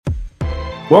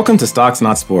Welcome to Stocks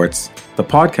Not Sports, the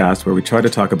podcast where we try to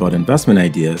talk about investment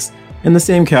ideas in the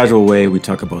same casual way we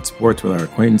talk about sports with our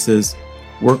acquaintances,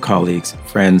 work colleagues,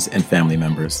 friends, and family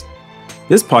members.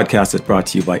 This podcast is brought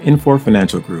to you by Infor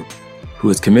Financial Group, who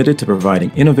is committed to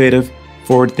providing innovative,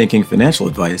 forward-thinking financial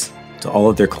advice to all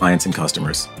of their clients and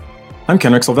customers. I'm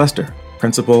Kenrick Sylvester,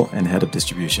 Principal and Head of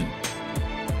Distribution.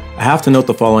 I have to note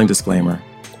the following disclaimer.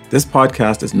 This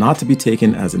podcast is not to be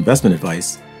taken as investment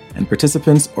advice, and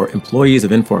participants or employees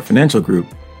of Infor Financial Group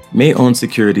may own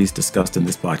securities discussed in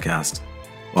this podcast.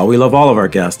 While we love all of our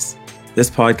guests, this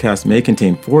podcast may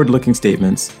contain forward-looking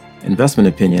statements, investment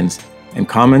opinions, and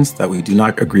comments that we do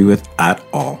not agree with at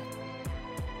all.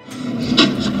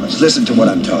 Listen to what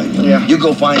I'm telling you. Yeah. You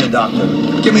go find a doctor.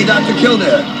 Give me Dr.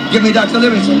 Kildare. Give me Dr.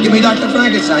 Livingston. Give me Dr.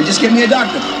 Frankenstein. Just give me a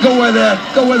doctor. Go where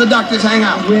the doctors hang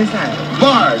out. Where's that?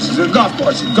 Bars, golf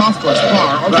courses. Golf course,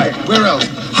 bar, okay. Right. Where else?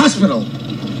 Hospital.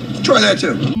 Try that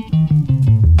too.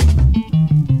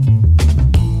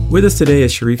 With us today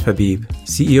is Sharif Habib,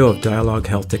 CEO of Dialogue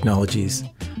Health Technologies.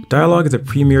 Dialogue is a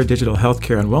premier digital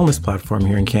healthcare and wellness platform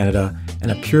here in Canada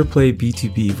and a pure-play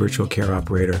B2B virtual care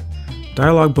operator.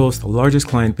 Dialogue boasts the largest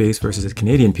client base versus its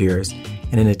Canadian peers,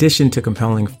 and in addition to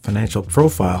compelling financial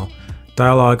profile,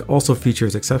 Dialogue also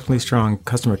features exceptionally strong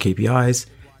customer KPIs,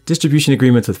 distribution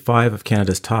agreements with 5 of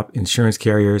Canada's top insurance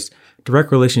carriers,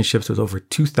 direct relationships with over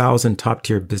 2,000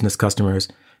 top-tier business customers,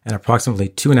 and approximately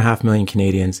 2.5 million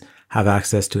Canadians have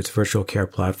access to its virtual care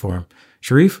platform.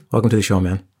 Sharif, welcome to the show,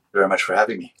 man. Very much for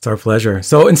having me. It's our pleasure.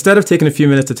 So instead of taking a few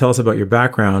minutes to tell us about your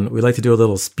background, we like to do a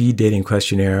little speed dating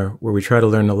questionnaire where we try to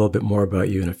learn a little bit more about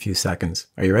you in a few seconds.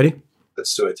 Are you ready?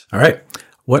 Let's do it. All right.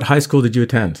 What high school did you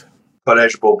attend?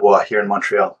 Collège Beaubois here in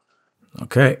Montreal.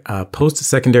 Okay.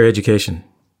 Post-secondary education.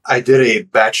 I did a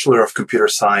Bachelor of Computer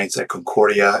Science at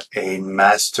Concordia, a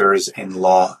Master's in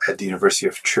Law at the University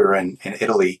of Turin in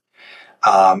Italy,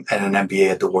 and an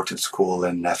MBA at the Wharton School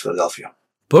in Philadelphia.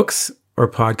 Books or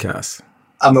podcasts?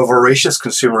 I'm a voracious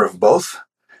consumer of both,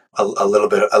 a little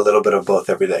bit of both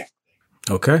every day.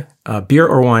 Okay. Beer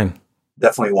or wine?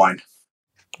 Definitely wine.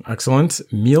 Excellent.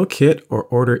 Meal kit or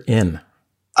order in?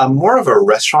 I'm more of a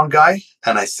restaurant guy,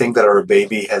 and I think that our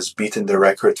baby has beaten the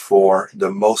record for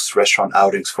the most restaurant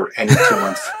outings for any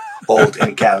 2-month-old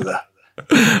in Canada.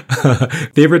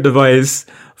 Favorite device,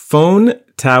 phone,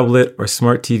 tablet, or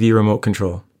smart TV remote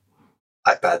control?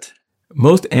 iPad.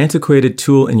 Most antiquated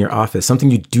tool in your office, something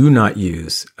you do not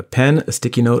use, a pen, a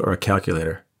sticky note, or a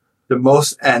calculator? The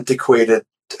most antiquated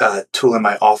tool in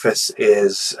my office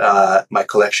is my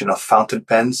collection of fountain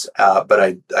pens, but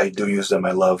I do use them.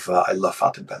 I love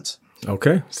fountain pens.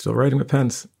 Okay, still writing with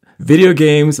pens. Video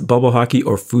games, bubble hockey,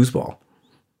 or foosball?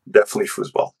 Definitely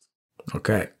foosball.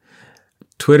 Okay.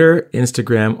 Twitter,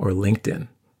 Instagram, or LinkedIn?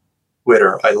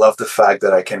 Twitter. I love the fact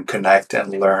that I can connect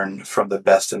and learn from the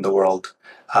best in the world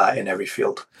in every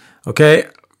field. Okay,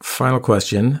 final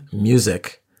question.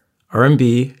 Music,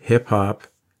 R&B, hip-hop,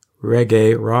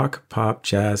 reggae, rock, pop,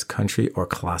 jazz, country, or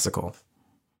classical?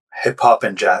 Hip hop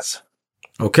and jazz.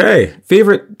 Okay.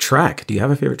 Favorite track? Do you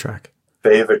have a favorite track?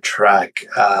 Favorite track,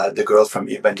 The Girl from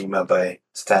Ipanema by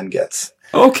Stan Getz.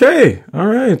 Okay. All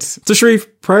right. So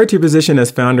Sharif, prior to your position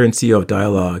as founder and CEO of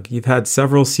Dialogue, you've had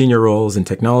several senior roles in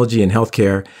technology and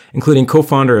healthcare, including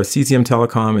co-founder of CCM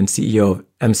Telecom and CEO of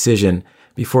Mcision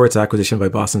before its acquisition by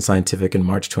Boston Scientific in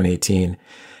March 2018.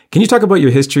 Can you talk about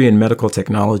your history in medical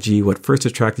technology, what first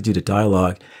attracted you to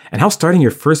Dialogue, and how starting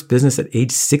your first business at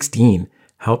age 16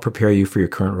 helped prepare you for your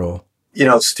current role? You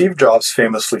know, Steve Jobs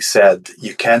famously said,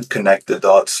 you can't connect the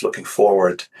dots looking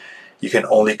forward. You can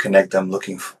only connect them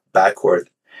looking backward.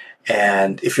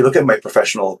 And if you look at my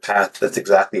professional path, that's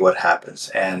exactly what happens.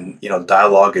 And, you know,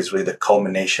 Dialogue is really the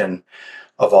culmination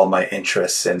of all my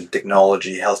interests in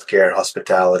technology, healthcare,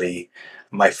 hospitality.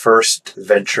 My first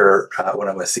venture when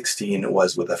I was 16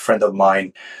 was with a friend of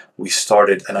mine. We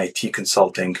started an IT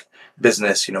consulting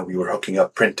business. You know, we were hooking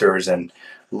up printers and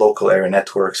local area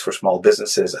networks for small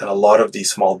businesses. And a lot of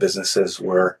these small businesses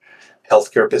were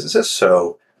healthcare businesses.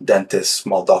 So dentists,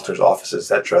 small doctors' offices,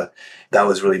 etc. That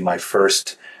was really my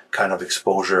first kind of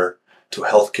exposure to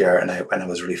healthcare. And I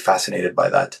was really fascinated by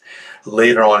that.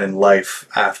 Later on in life,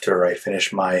 after I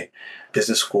finished my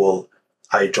business school,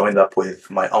 I joined up with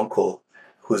my uncle,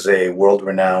 who's a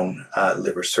world-renowned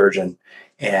liver surgeon,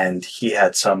 and he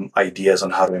had some ideas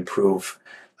on how to improve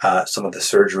some of the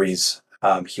surgeries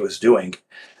he was doing.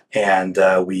 And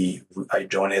I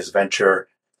joined his venture,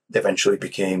 eventually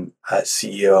became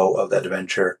CEO of that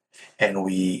venture, and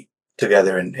we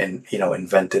together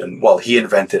invented, he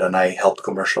invented and I helped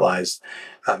commercialize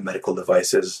medical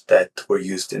devices that were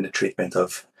used in the treatment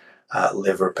of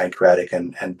liver, pancreatic,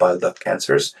 and bile duct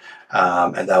cancers.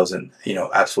 And that was an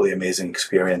absolutely amazing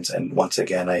experience. And once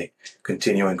again, I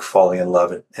continuing falling in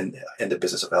love in the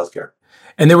business of healthcare.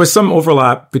 And there was some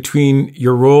overlap between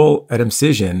your role at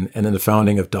Incision and then the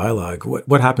founding of Dialogue.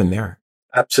 What happened there?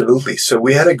 Absolutely. So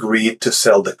we had agreed to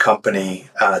sell the company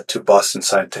to Boston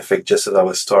Scientific just as I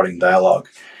was starting Dialogue.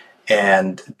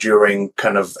 And during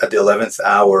kind of at the 11th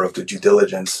hour of the due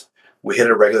diligence, we hit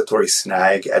a regulatory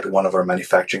snag at one of our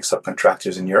manufacturing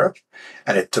subcontractors in Europe.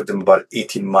 And it took them about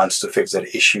 18 months to fix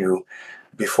that issue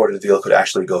before the deal could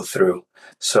actually go through.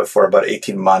 So for about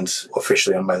 18 months,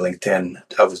 officially on my LinkedIn,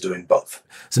 I was doing both.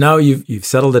 So now you've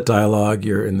settled at Dialogue.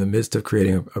 You're in the midst of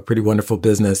creating a pretty wonderful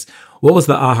business. What was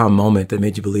the aha moment that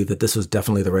made you believe that this was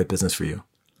definitely the right business for you?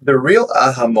 The real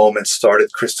aha moment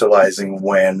started crystallizing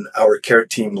when our care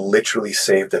team literally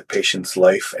saved a patient's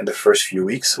life in the first few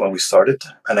weeks when we started.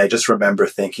 And I just remember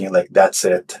thinking, like, that's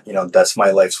it. That's my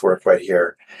life's work right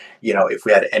here. If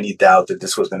we had any doubt that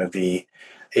this was going to be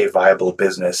a viable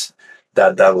business,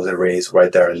 that was erased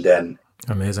right there and then.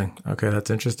 Amazing. Okay, that's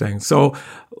interesting. So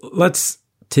let's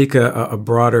take a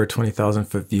broader 20,000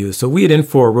 foot view. So we at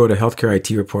Infor wrote a healthcare IT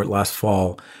report last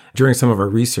fall. During some of our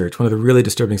research, one of the really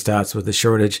disturbing stats was the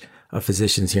shortage of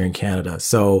physicians here in Canada.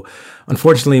 So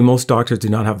unfortunately, most doctors do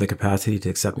not have the capacity to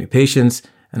accept new patients.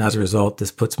 And as a result,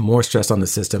 this puts more stress on the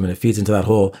system and it feeds into that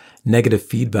whole negative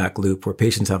feedback loop where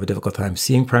patients have a difficult time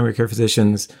seeing primary care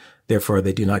physicians. Therefore,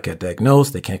 they do not get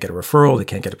diagnosed. They can't get a referral. They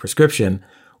can't get a prescription,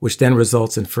 which then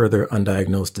results in further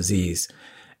undiagnosed disease.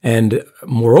 And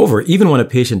moreover, even when a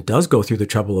patient does go through the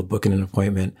trouble of booking an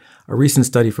appointment, a recent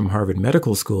study from Harvard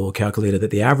Medical School calculated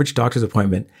that the average doctor's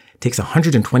appointment takes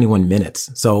 121 minutes.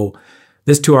 So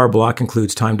this 2-hour block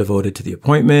includes time devoted to the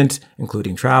appointment,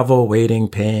 including travel, waiting,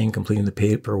 paying, completing the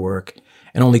paperwork,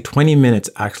 and only 20 minutes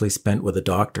actually spent with a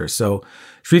doctor. So,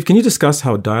 Sharif, can you discuss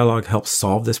how Dialogue helps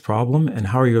solve this problem and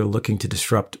how you're looking to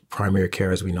disrupt primary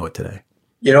care as we know it today?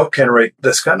 Kenrick,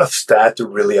 this kind of stat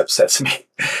really upsets me.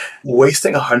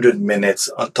 Wasting 100 minutes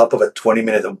on top of a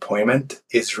 20-minute appointment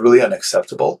is really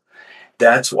unacceptable.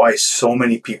 That's why so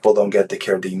many people don't get the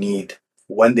care they need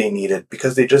when they need it,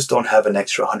 because they just don't have an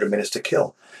extra 100 minutes to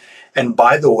kill. And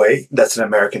by the way, that's an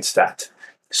American stat.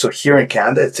 So here in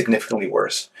Canada, it's significantly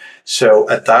worse. So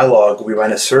at Dialogue, we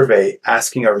ran a survey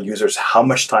asking our users how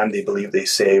much time they believe they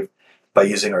save by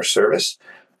using our service.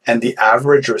 And the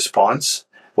average response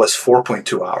was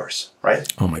 4.2 hours,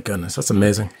 right? Oh my goodness, that's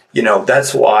amazing.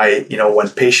 That's why, when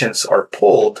patients are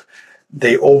polled,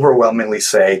 they overwhelmingly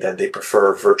say that they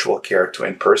prefer virtual care to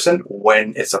in-person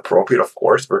when it's appropriate. Of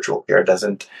course, virtual care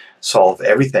doesn't solve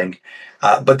everything.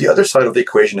 But the other side of the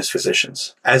equation is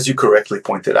physicians. As you correctly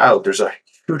pointed out, there's a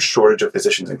huge shortage of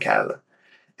physicians in Canada.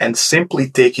 And simply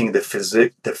taking the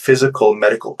physical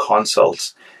medical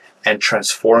consults and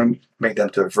transforming them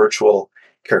to a virtual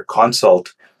care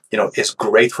consult, is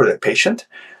great for the patient,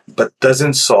 but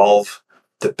doesn't solve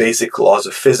the basic laws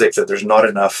of physics that there's not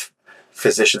enough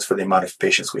physicians for the amount of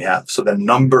patients we have. So the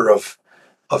number of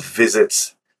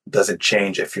visits doesn't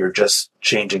change if you're just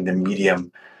changing the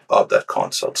medium of that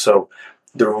consult. So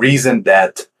the reason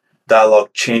that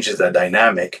Dialogue changes that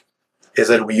dynamic is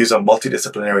that we use a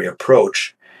multidisciplinary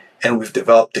approach, and we've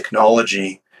developed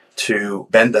technology to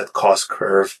bend that cost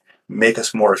curve, make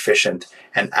us more efficient,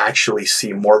 and actually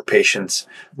see more patients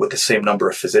with the same number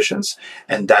of physicians.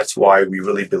 And that's why we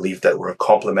really believe that we're a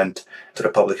complement to the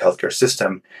public healthcare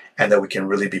system and that we can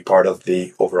really be part of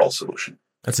the overall solution.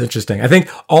 That's interesting. I think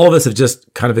all of us have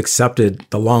just kind of accepted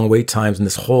the long wait times and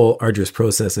this whole arduous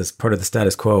process as part of the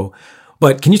status quo.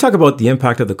 But can you talk about the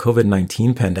impact of the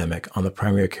COVID-19 pandemic on the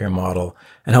primary care model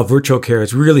and how virtual care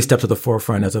has really stepped to the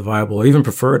forefront as a viable or even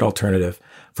preferred alternative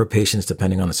for patients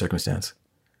depending on the circumstance?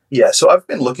 Yeah, so I've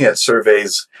been looking at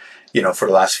surveys, for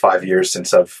the last 5 years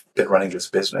since I've been running this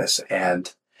business.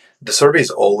 And the surveys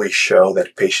always show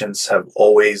that patients have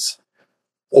always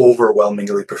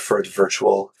overwhelmingly preferred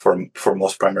virtual for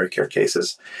most primary care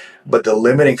cases. But the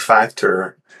limiting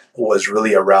factor was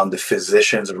really around the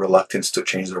physicians' reluctance to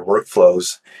change their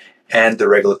workflows and the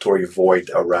regulatory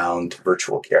void around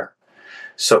virtual care.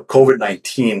 So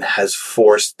COVID-19 has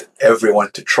forced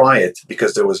everyone to try it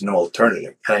because there was no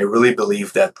alternative. And I really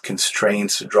believe that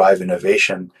constraints drive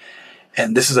innovation.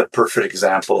 And this is a perfect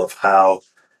example of how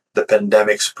the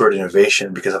pandemic spurred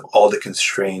innovation because of all the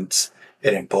constraints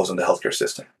it imposed on the healthcare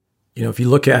system. If you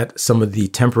look at some of the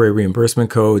temporary reimbursement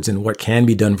codes and what can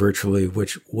be done virtually,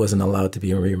 which wasn't allowed to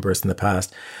be reimbursed in the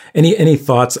past, any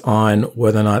thoughts on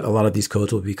whether or not a lot of these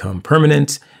codes will become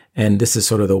permanent? And this is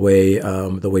sort of the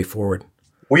way forward.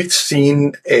 We've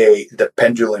seen the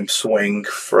pendulum swing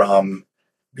from,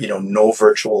 no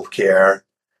virtual care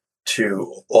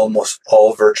to almost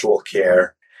all virtual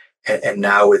care. And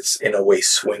now it's in a way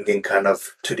swinging kind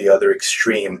of to the other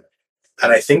extreme.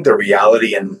 And I think the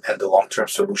reality and the long-term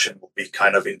solution will be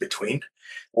kind of in between.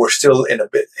 We're still in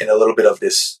a little bit of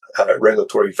this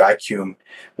regulatory vacuum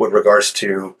with regards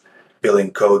to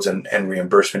billing codes and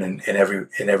reimbursement in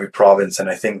every province. And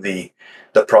I think the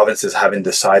provinces haven't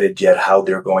decided yet how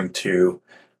they're going to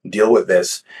deal with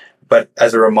this. But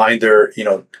as a reminder,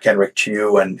 Kenrick, to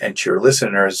you and to your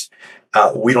listeners,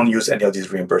 we don't use any of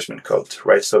these reimbursement codes,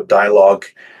 right? So Dialogue,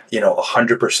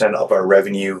 100% of our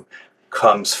revenue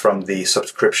comes from the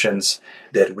subscriptions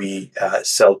that we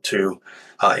sell to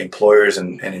employers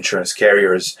and insurance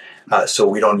carriers. So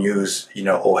we don't use,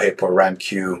 OHIP or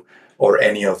RAMQ or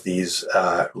any of these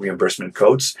reimbursement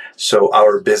codes. So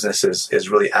our business is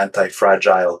really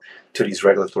anti-fragile to these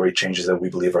regulatory changes that we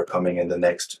believe are coming in the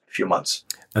next few months.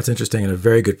 That's interesting and a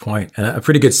very good point, and a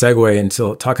pretty good segue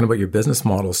into talking about your business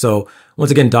model. So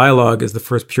once again, Dialogue is the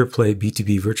first pure play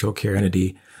B2B virtual care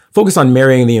entity focused on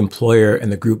marrying the employer and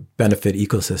the group benefit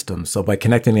ecosystem. So by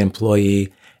connecting the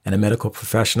employee and a medical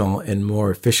professional in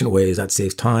more efficient ways, that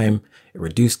saves time, it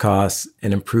reduces costs,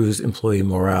 and improves employee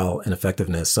morale and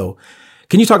effectiveness. So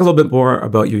can you talk a little bit more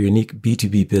about your unique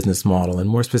B2B business model and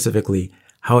more specifically,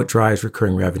 how it drives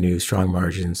recurring revenue, strong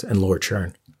margins, and lower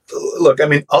churn? Look,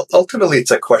 ultimately,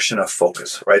 it's a question of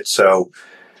focus, right? So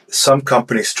some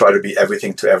companies try to be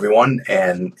everything to everyone,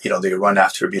 and they run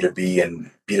after B2B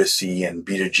and B2C and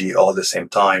B2G all at the same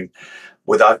time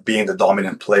without being the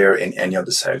dominant player in any of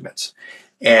the segments.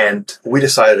 And we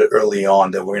decided early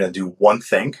on that we're going to do one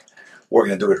thing, we're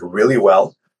going to do it really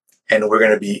well, and we're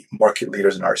going to be market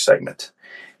leaders in our segment.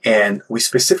 And we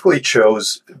specifically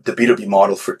chose the B2B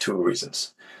model for two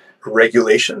reasons.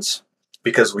 Regulations,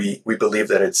 because we believe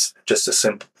that it's just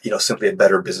simply a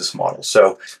better business model.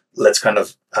 So let's kind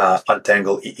of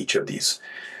untangle each of these.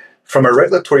 From a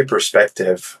regulatory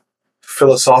perspective,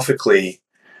 philosophically,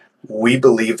 we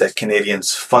believe that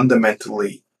Canadians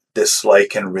fundamentally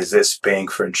dislike and resist paying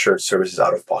for insured services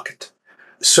out of pocket.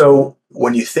 So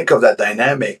when you think of that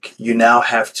dynamic, you now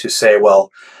have to say,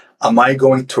 well, am I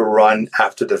going to run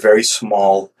after the very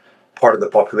small part of the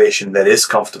population that is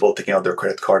comfortable taking out their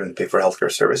credit card and pay for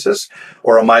healthcare services?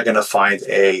 Or am I going to find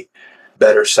a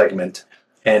better segment?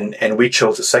 And we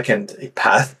chose the second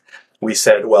path. We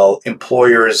said, well,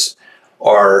 employers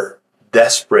are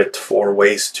desperate for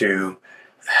ways to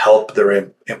help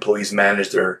their employees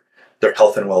manage their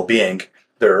health and well-being.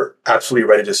 They're absolutely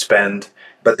ready to spend,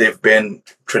 but they've been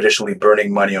traditionally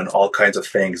burning money on all kinds of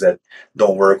things that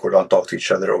don't work or don't talk to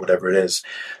each other or whatever it is.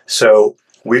 So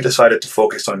we've decided to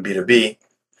focus on B2B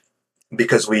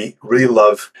because we really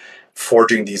love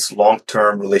forging these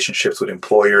long-term relationships with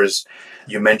employers.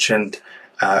 You mentioned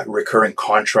recurring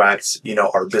contracts.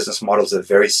 Our business model is a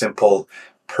very simple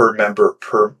per member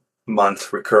per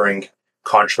month recurring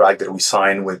contract that we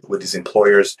sign with these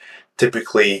employers.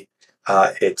 Typically,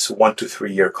 it's 1 to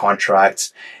 3 year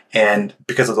contracts. And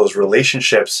because of those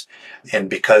relationships and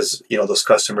because, those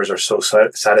customers are so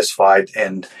satisfied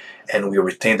and we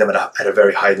retain them at a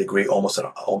very high degree, almost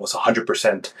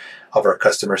 100% of our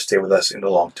customers stay with us in the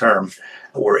long term,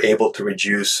 we're able to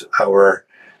reduce our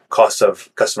cost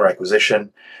of customer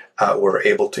acquisition. We're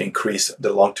able to increase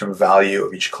the long-term value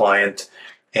of each client.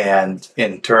 And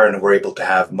in turn, we're able to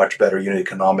have much better unit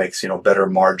economics, better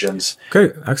margins.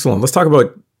 Okay, excellent. Let's talk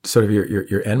about sort of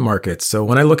your end markets. So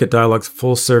when I look at Dialogue's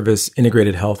full service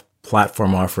integrated health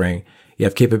platform offering, you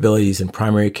have capabilities in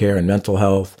primary care and mental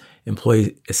health,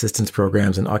 employee assistance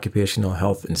programs, and occupational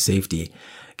health and safety.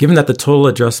 Given that the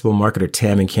total addressable market or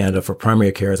TAM in Canada for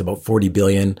primary care is about 40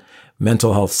 billion,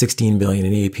 mental health 16 billion,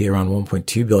 and EAP around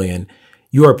 1.2 billion,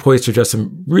 you are poised to address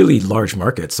some really large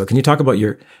markets. So can you talk about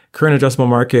your current addressable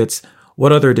markets,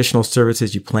 what other additional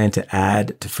services you plan to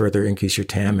add to further increase your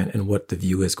TAM, and what the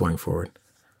view is going forward?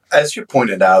 As you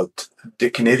pointed out, the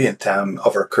Canadian TAM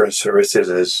of our current services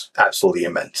is absolutely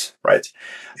immense, right?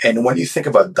 And when you think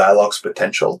about Dialogue's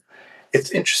potential,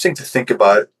 it's interesting to think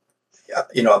about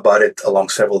it along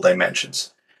several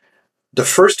dimensions. The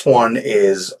first one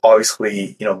is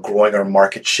obviously, growing our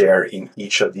market share in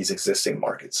each of these existing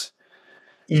markets.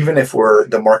 Even if we're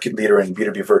the market leader in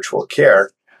B2B virtual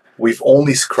care, we've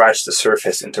only scratched the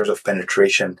surface in terms of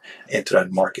penetration into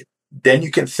that market. Then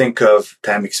you can think of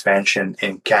TAM expansion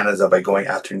in Canada by going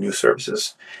after new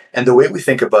services. And the way we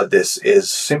think about this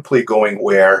is simply going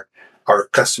where our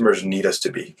customers need us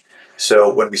to be.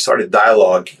 So when we started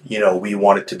Dialogue, we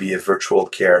wanted to be a virtual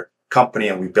care company,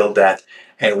 and we built that,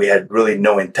 and we had really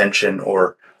no intention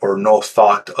or no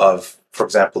thought of, for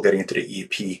example, getting into the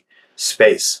EAP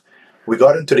space. We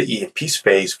got into the EAP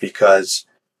space because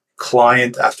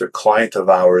client after client of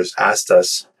ours asked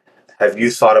us, have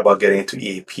you thought about getting into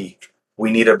EAP?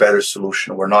 We need a better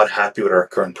solution. We're not happy with our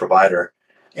current provider.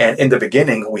 And in the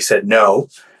beginning, we said no,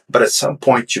 but at some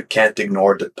point you can't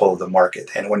ignore the pull of the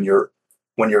market. And when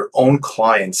your own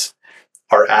clients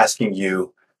are asking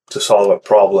you to solve a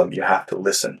problem, you have to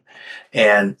listen.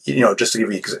 And, just to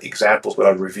give you examples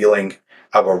without revealing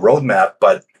our roadmap,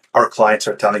 but our clients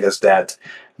are telling us that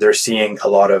they're seeing a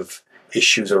lot of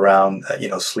issues around,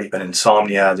 sleep and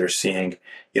insomnia. They're seeing,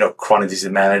 chronic disease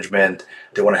management.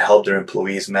 They want to help their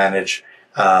employees manage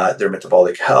their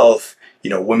metabolic health,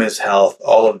 women's health,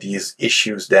 all of these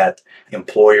issues that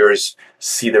employers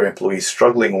see their employees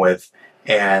struggling with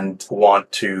and want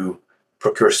to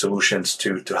procure solutions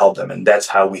to help them. And that's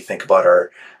how we think about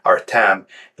our TAM,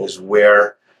 is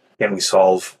where can we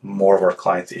solve more of our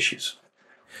clients' issues.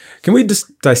 Can we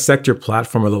just dissect your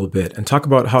platform a little bit and talk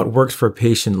about how it works for a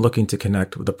patient looking to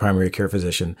connect with a primary care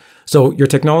physician? So your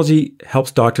technology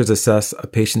helps doctors assess a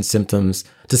patient's symptoms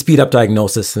to speed up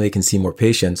diagnosis so they can see more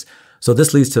patients. So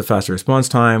this leads to faster response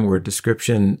time, where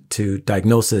description to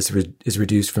diagnosis is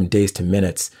reduced from days to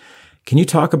minutes. Can you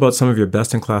talk about some of your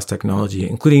best-in-class technology,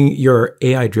 including your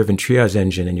AI-driven triage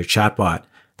engine and your chatbot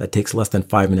that takes less than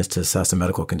 5 minutes to assess a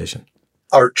medical condition?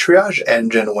 Our triage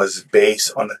engine was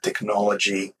based on the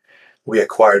technology we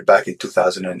acquired back in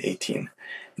 2018.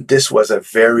 This was a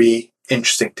very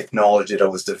interesting technology that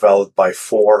was developed by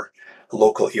 4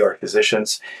 local ER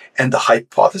physicians. And the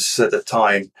hypothesis at the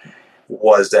time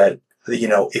was that,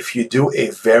 if you do a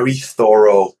very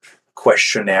thorough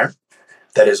questionnaire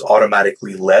that is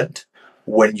automatically led,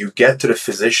 when you get to the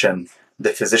physician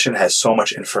has so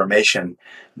much information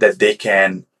that they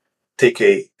can take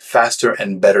a faster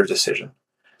and better decision.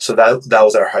 So that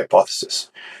was our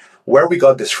hypothesis. Where we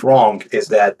got this wrong is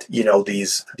that,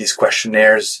 these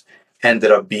questionnaires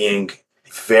ended up being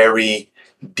very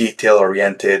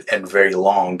detail-oriented and very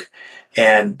long.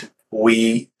 And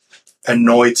we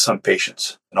annoyed some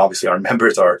patients. And obviously our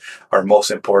members are our most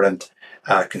important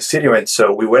constituents.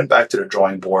 So we went back to the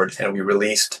drawing board and we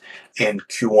released in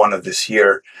Q1 of this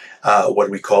year what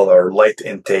we call our light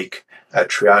intake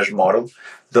triage model.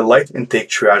 The light intake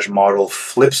triage model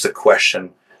flips the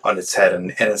question on its head.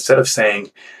 And instead of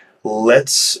saying,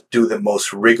 let's do the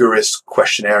most rigorous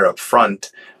questionnaire up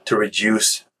front to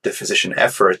reduce the physician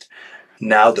effort,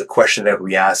 now the question that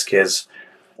we ask is,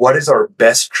 what is our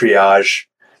best triage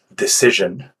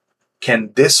decision?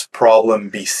 Can this problem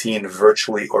be seen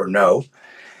virtually or no?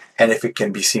 And if it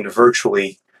can be seen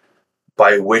virtually,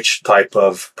 by which type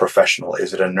of professional?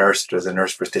 Is it a nurse? Is it a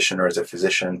nurse practitioner? Is it a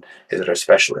physician? Is it a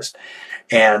specialist?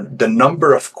 And the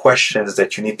number of questions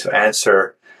that you need to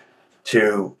answer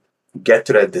to get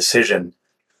to that decision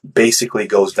basically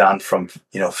goes down from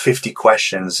 50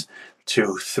 questions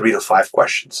to 3 to 5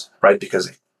 questions, right?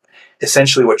 Because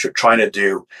essentially what you're trying to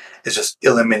do is just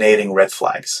eliminating red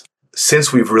flags.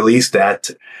 Since we've released that,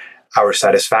 our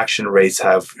satisfaction rates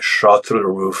have shot through the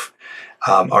roof.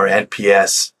 Our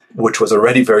NPS, which was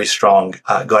already very strong,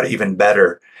 got even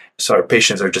better. So our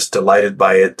patients are just delighted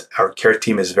by it. Our care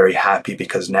team is very happy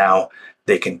because now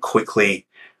they can quickly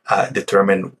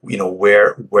determine,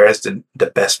 where's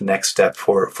the best next step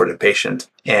for the patient.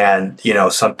 And,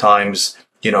 sometimes,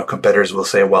 competitors will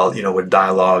say, well, with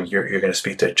Dialogue, you're going to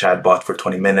speak to a chatbot for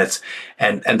 20 minutes.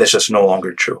 And that's just no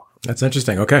longer true. That's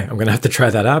interesting. Okay. I'm going to have to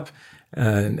try that app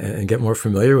and get more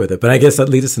familiar with it. But I guess that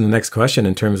leads us to the next question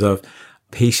in terms of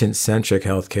patient-centric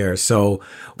healthcare. So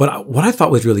what I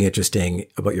thought was really interesting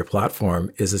about your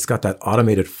platform is it's got that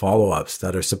automated follow-ups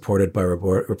that are supported by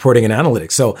reporting and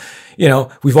analytics. So,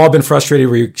 we've all been frustrated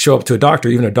where you show up to a doctor,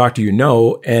 even a doctor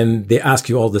and they ask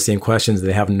you all the same questions.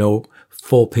 They have no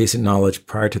full patient knowledge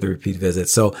prior to the repeat visit.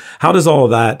 So how does all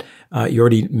of that, you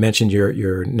already mentioned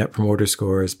your net promoter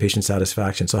scores, patient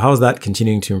satisfaction. So how is that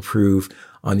continuing to improve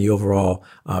on the overall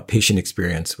patient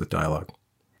experience with Dialogue?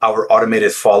 Our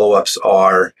automated follow-ups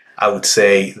are, I would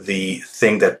say, the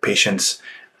thing that patients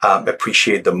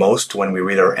appreciate the most when we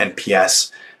read our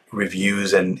NPS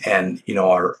reviews and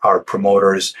our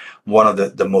promoters. One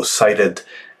of the most cited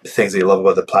things they love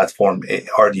about the platform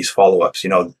are these follow-ups.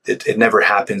 It never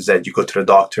happens that you go to the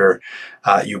doctor,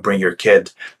 you bring your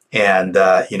kid, and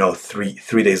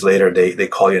 3 days later they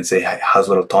call you and say, how's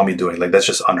little Tommy doing? Like, that's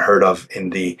just unheard of in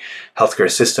the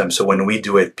healthcare system. So when we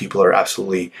do it, people are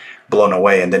absolutely blown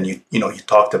away. And then you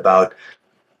talked about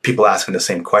people asking the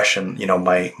same question.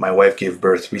 My wife gave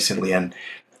birth recently, and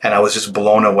I was just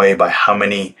blown away by how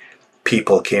many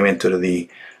people came into the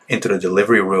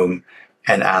delivery room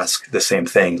and asked the same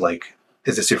thing, like,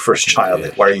 is this your first child?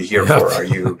 Like, what are you here for? Are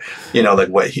you,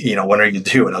 what, when are you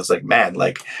due? And I was like, man,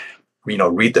 like,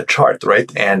 read the chart,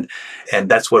 right? And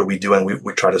that's what we do, and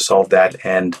we try to solve that.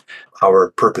 And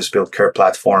our purpose-built care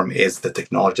platform is the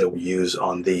technology that we use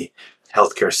on the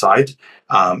healthcare side,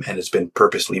 and it's been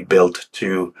purposely built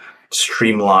to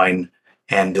streamline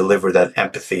and deliver that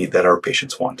empathy that our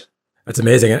patients want. That's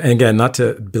amazing. And again, not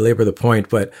to belabor the point,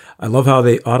 but I love how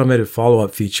the automated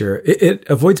follow-up feature, it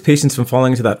avoids patients from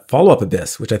falling into that follow-up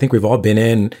abyss, which I think we've all been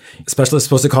in. Specialist is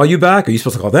supposed to call you back. Are you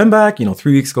supposed to call them back?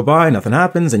 3 weeks go by, nothing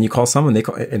happens, and you call someone, they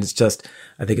call, and it's just,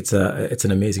 I think it's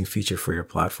an amazing feature for your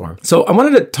platform. So I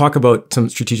wanted to talk about some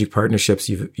strategic partnerships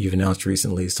you've announced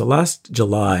recently. So last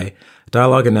July,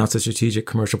 Dialogue announced a strategic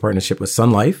commercial partnership with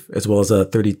Sun Life, as well as a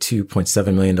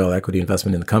 $32.7 million equity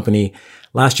investment in the company.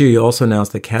 Last year, you also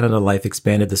announced that Canada Life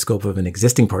expanded the scope of an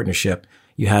existing partnership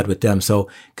you had with them. So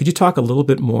could you talk a little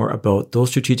bit more about those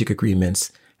strategic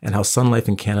agreements and how Sun Life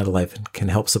and Canada Life can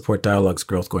help support Dialogue's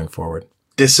growth going forward?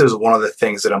 This is one of the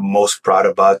things that I'm most proud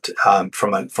about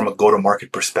from a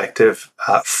go-to-market perspective.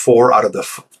 4 out of the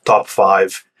top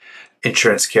 5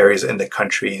 insurance carriers in the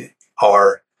country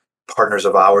are partners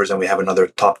of ours, and we have another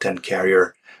top 10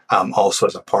 carrier also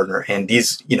as a partner. And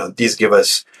these give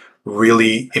us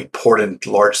really important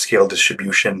large-scale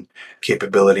distribution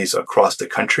capabilities across the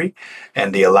country,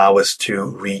 and they allow us to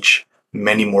reach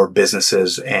many more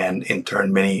businesses and in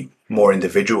turn many more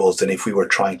individuals than if we were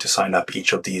trying to sign up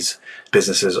each of these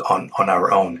businesses on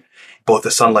our own. Both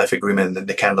the Sun Life agreement and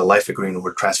the Canada Life agreement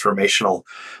were transformational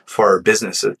for our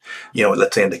business.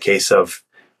 Let's say in the case of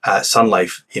Sun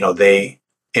Life, they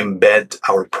embed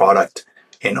our product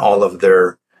in all of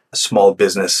their small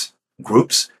business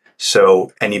groups.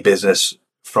 So any business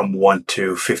from 1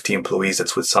 to 50 employees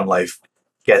that's with Sun Life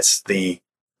gets the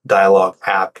Dialogue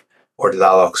app or the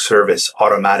Dialogue service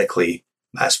automatically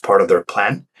as part of their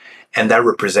plan. And that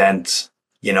represents,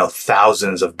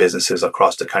 thousands of businesses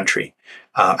across the country,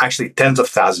 actually tens of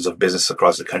thousands of businesses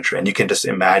across the country. And you can just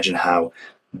imagine how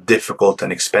difficult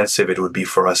and expensive it would be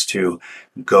for us to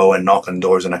go and knock on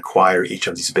doors and acquire each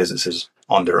of these businesses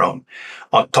on their own.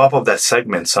 On top of that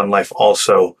segment, Sun Life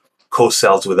also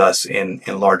co-sells with us in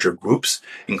larger groups,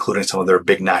 including some of their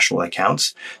big national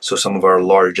accounts. So some of our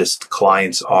largest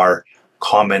clients are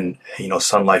common,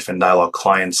 Sun Life and Dialogue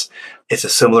clients. It's a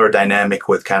similar dynamic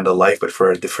with Canada Life, but for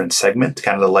a different segment.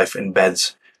 Canada Life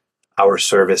embeds our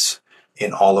service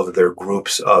in all of their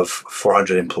groups of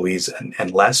 400 employees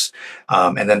and less.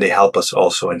 And then they help us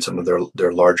also in some of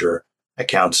their larger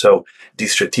accounts. So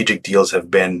these strategic deals have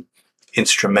been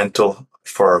instrumental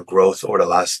for our growth over the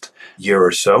last year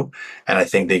or so. And I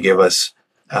think they give us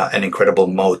an incredible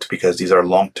moat because these are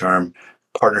long-term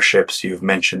partnerships. You've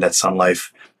mentioned that Sun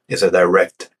Life is a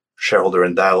direct shareholder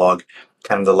in Dialogue.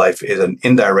 Canada Life is an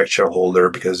indirect shareholder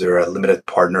because they're a limited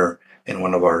partner in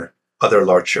one of our other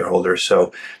large shareholders.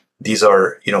 So these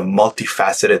are,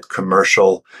 multifaceted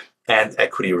commercial and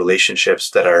equity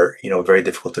relationships that are, very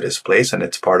difficult to displace, and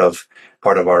it's part of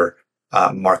our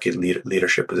market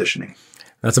leadership positioning.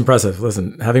 That's impressive.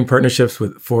 Listen, having partnerships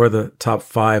with 4 of the top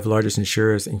 5 largest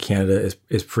insurers in Canada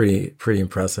is pretty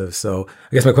impressive. So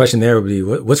I guess my question there would be,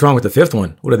 what's wrong with the 5th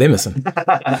one? What are they missing?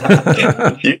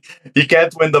 you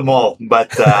can't win them all,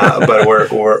 but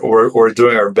we're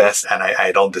doing our best, and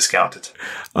I don't discount it.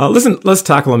 Listen, let's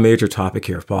tackle a major topic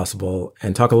here if possible,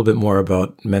 and talk a little bit more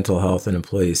about mental health and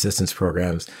employee assistance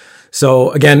programs.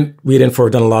 So again, we at Infor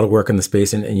have done a lot of work in the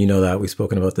space, and you know that we've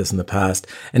spoken about this in the past.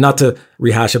 And not to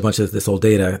rehash a bunch of this old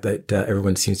data that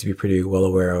everyone seems to be pretty well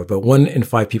aware of, but 1 in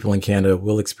 5 people in Canada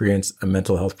will experience a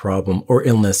mental health problem or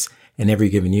illness in any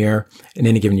given year.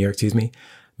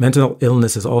 Mental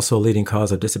illness is also a leading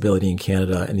cause of disability in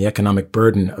Canada, and the economic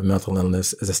burden of mental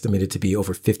illness is estimated to be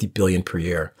over $50 billion per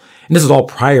year. And this is all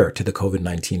prior to the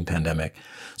COVID-19 pandemic.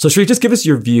 So Sri, just give us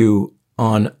your view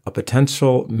on a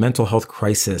potential mental health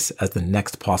crisis as the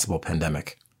next possible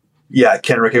pandemic. Yeah,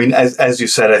 Kenrick. I mean, as you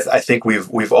said, I think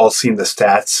we've all seen the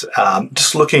stats.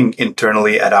 Just looking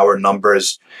internally at our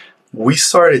numbers, we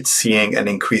started seeing an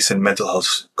increase in mental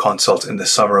health consults in the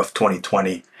summer of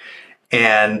 2020,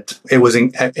 and it was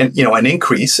an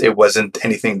increase. It wasn't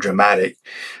anything dramatic,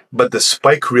 but the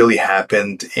spike really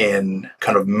happened in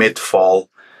kind of mid-fall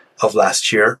of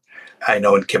last year. I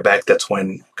know in Quebec, that's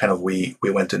when kind of we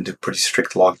went into pretty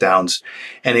strict lockdowns.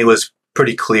 And it was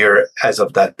pretty clear as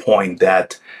of that point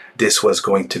that this was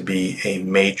going to be a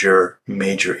major,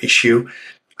 major issue.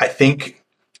 I think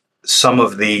some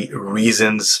of the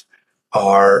reasons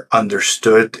are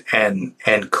understood and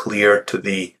clear to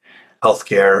the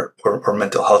healthcare or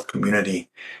mental health community,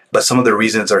 but some of the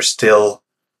reasons are still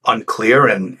unclear.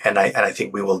 And I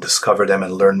think we will discover them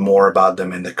and learn more about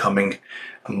them in the coming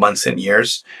months and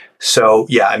years. So,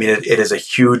 yeah, I mean, it is a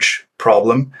huge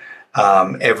problem.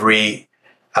 Every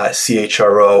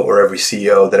CHRO or every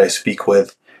CEO that I speak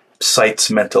with cites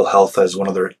mental health as one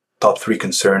of their top 3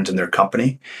 concerns in their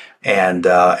company, and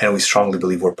we strongly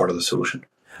believe we're part of the solution.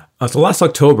 So last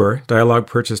October, Dialogue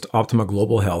purchased Optima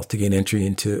Global Health to gain entry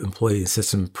into employee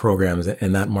assistance programs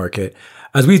in that market.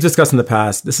 As we've discussed in the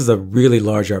past, this is a really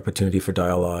large opportunity for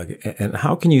Dialogue. And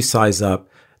how can you size up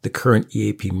the current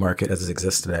EAP market as it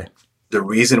exists today? The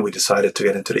reason we decided to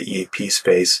get into the EAP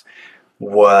space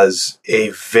was a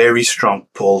very strong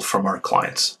pull from our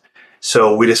clients.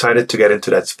 So we decided to get into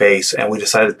that space, and we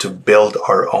decided to build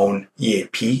our own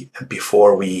EAP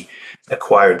before we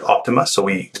acquired Optima. So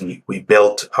we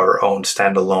built our own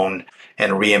standalone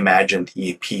and reimagined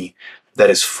EAP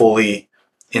that is fully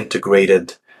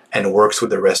integrated and works with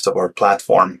the rest of our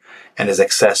platform and is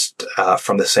accessed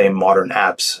from the same modern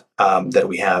apps that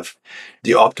we have.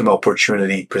 The Optima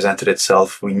opportunity presented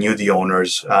itself. We knew the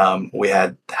owners. We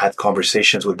had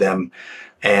conversations with them.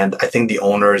 And I think the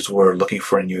owners were looking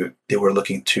they were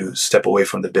looking to step away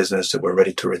from the business. They were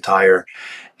ready to retire.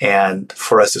 And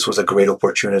for us, this was a great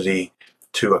opportunity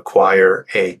to acquire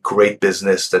a great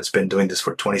business that's been doing this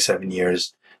for 27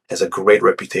 years, has a great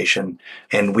reputation.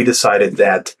 And we decided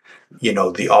that,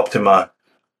 the Optima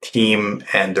team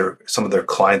and some of their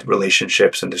client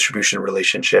relationships and distribution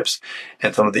relationships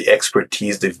and some of the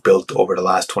expertise they've built over the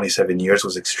last 27 years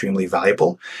was extremely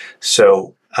valuable.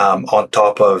 So on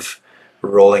top of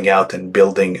rolling out and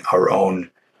building our own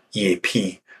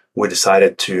EAP, we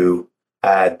decided to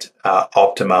add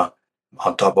Optima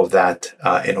on top of that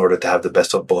in order to have the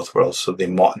best of both worlds. So the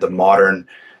modern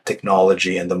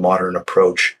technology and the modern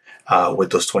approach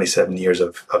with those 27 years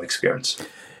of experience.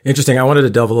 Interesting. I wanted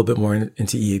to delve a little bit more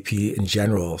into EAP in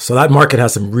general. So that market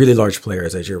has some really large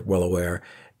players, as you're well aware.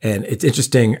 And it's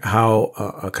interesting how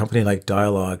a company like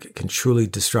Dialogue can truly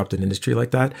disrupt an industry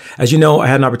like that. As you know, I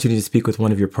had an opportunity to speak with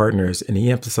one of your partners, and he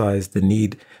emphasized the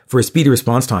need for a speedy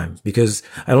response time, because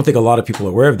I don't think a lot of people are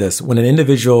aware of this. When an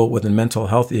individual with a mental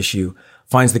health issue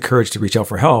finds the courage to reach out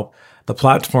for help, the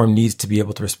platform needs to be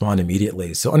able to respond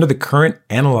immediately. So under the current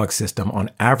analog system,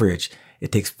 on average,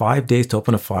 it takes 5 days to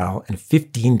open a file and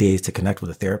 15 days to connect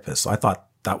with a therapist. So I thought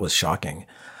that was shocking.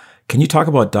 Can you talk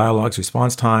about Dialogue's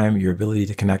response time, your ability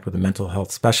to connect with a mental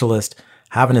health specialist,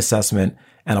 have an assessment,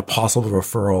 and a possible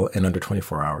referral in under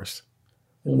 24 hours?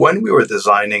 When we were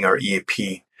designing our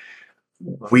EAP,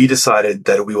 we decided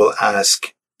that we will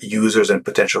ask users and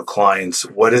potential clients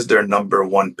what is their number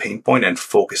one pain point and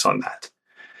focus on that.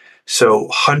 So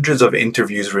hundreds of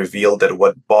interviews revealed that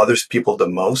what bothers people the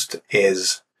most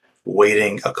is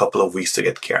waiting a couple of weeks to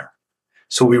get care.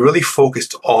 So we really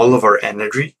focused all of our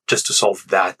energy just to solve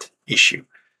that issue.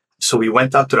 So we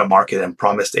went out to the market and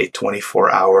promised a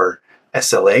 24-hour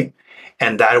SLA,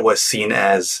 and that was seen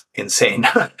as insane.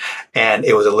 And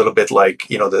it was a little bit like,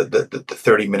 the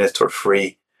 30 minutes for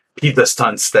free pizza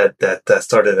stunts that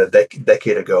started a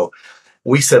decade ago.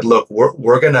 We said, look,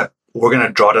 we're gonna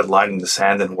draw that line in the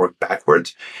sand and work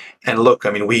backwards. And look,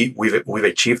 we've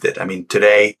achieved it.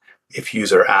 Today, if you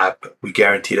use our app, we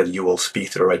guarantee that you will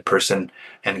speak to the right person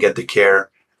and get the care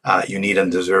you need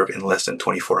and deserve in less than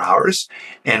 24 hours.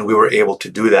 And we were able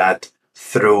to do that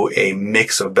through a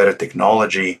mix of better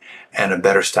technology and a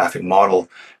better staffing model,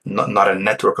 not a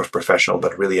network of professionals,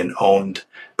 but really an owned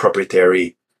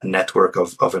proprietary network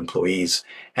of employees.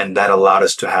 And that allowed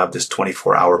us to have this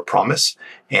 24-hour promise.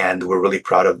 And we're really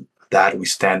proud of that. We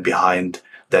stand behind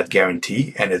that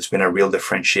guarantee, and it's been a real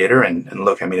differentiator. And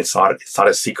look, it's not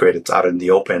a secret. It's out in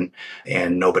the open,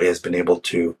 and nobody has been able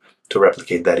to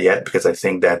replicate that yet, because I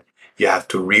think that you have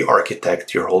to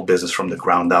re-architect your whole business from the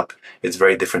ground up. It's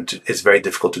very different. It's very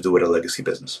difficult to do with a legacy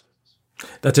business.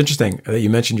 That's interesting. You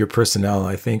mentioned your personnel.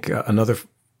 I think another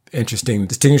interesting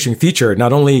distinguishing feature,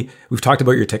 not only we've talked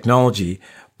about your technology,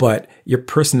 but your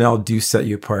personnel do set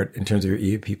you apart in terms of your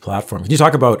EAP platform. Can you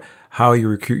talk about how you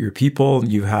recruit your people?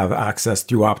 You have access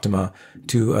through Optima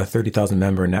to a 30,000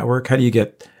 member network. How do you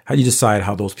decide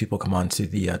how those people come onto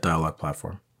the Dialogue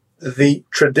platform? The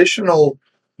traditional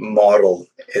model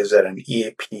is that an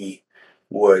EAP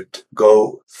would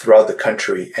go throughout the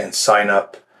country and sign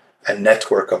up a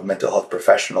network of mental health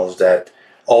professionals that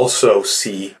also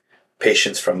see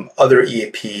patients from other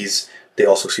EAPs. They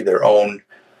also see their own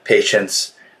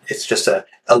patients. It's just a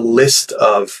list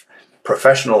of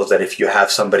professionals that if you have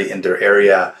somebody in their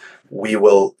area, we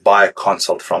will buy a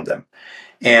consult from them.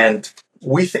 And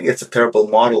we think it's a terrible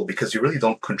model because you really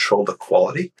don't control the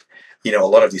quality. A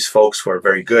lot of these folks who are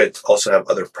very good also have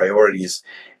other priorities.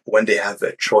 When they have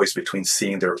a choice between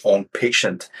seeing their own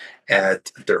patient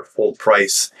at their full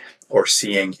price or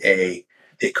seeing a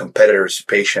competitor's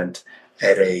patient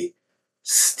at a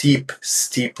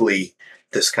steeply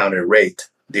discounted rate,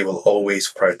 they will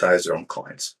always prioritize their own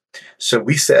clients. So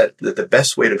we said that the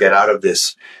best way to get out of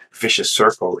this vicious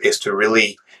circle is to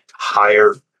really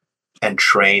hire and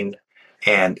train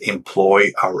and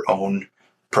employ our own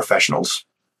professionals.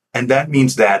 And that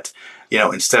means that,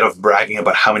 instead of bragging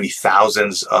about how many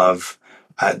thousands of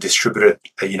distributed,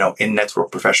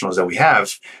 in-network professionals that we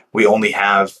have, we only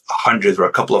have 100 or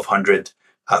a couple of hundred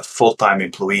full-time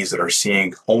employees that are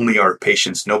seeing only our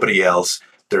patients, nobody else.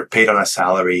 They're paid on a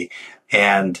salary,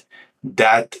 and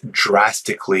that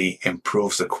drastically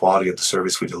improves the quality of the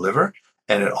service we deliver,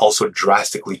 and it also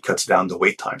drastically cuts down the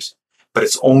wait times. But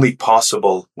it's only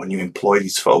possible when you employ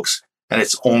these folks, and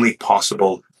it's only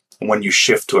possible when you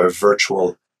shift to a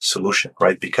virtual solution,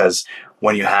 right? Because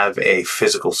when you have a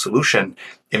physical solution,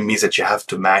 it means that you have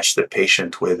to match the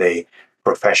patient with a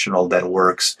professional that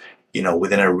works,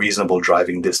 within a reasonable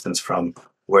driving distance from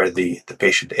where the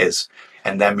patient is.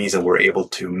 And that means that we're able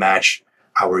to match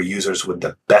our users with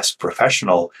the best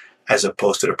professional, as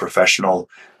opposed to the professional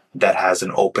that has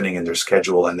an opening in their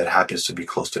schedule and that happens to be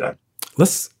close to them.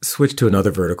 Let's switch to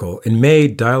another vertical. In May,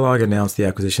 Dialogue announced the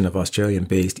acquisition of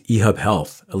Australian-based eHub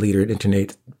Health, a leader in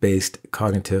internet-based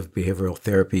cognitive behavioral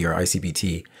therapy, or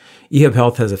ICBT. eHub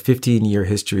Health has a 15-year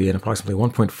history and approximately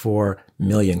 1.4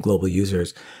 million global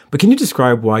users. But can you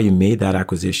describe why you made that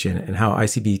acquisition and how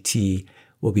ICBT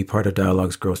will be part of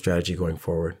Dialogue's growth strategy going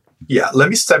forward? Yeah, let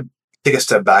me take a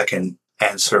step back and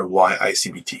answer why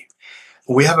ICBT.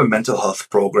 We have a mental health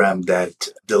program that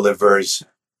delivers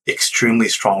extremely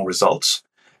strong results,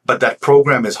 but that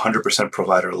program is 100%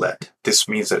 provider-led. This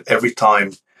means that every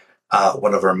time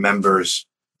one of our members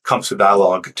comes to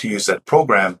Dialogue to use that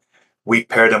program, we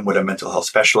pair them with a mental health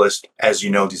specialist. As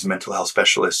you know, these mental health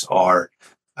specialists are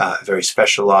very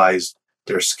specialized,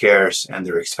 they're scarce, and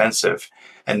they're expensive.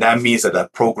 And that means that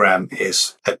that program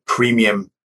is a premium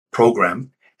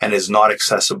program and is not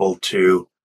accessible to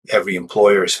every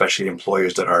employer, especially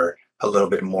employers that are a little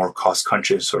bit more cost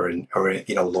conscious or in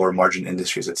lower margin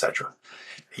industries, etc.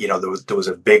 There was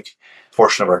a big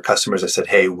portion of our customers that said,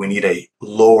 hey, we need a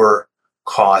lower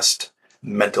cost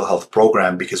mental health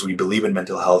program because we believe in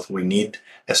mental health. We need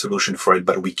a solution for it,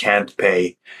 but we can't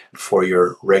pay for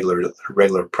your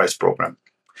regular price program.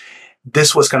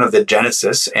 This was kind of the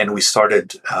genesis, and we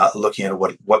started looking at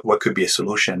what could be a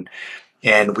solution.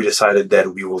 And we decided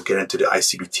that we will get into the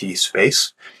ICBT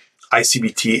space.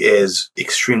 ICBT is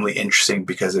extremely interesting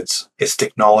because it's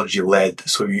technology led.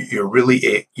 So you're really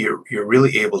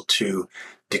able to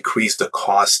decrease the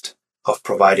cost of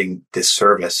providing this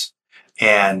service,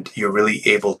 and you're really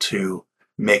able to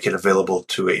make it available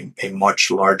to a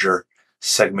much larger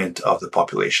segment of the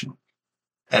population.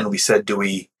 And we said, do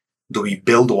we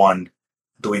build one?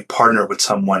 Do we partner with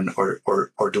someone,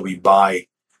 or do we buy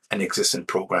an existing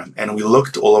program? And we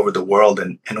looked all over the world,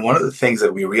 and one of the things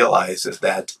that we realized is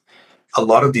that a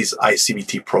lot of these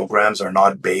ICBT programs are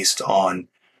not based on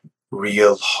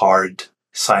real hard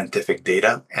scientific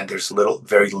data, and there's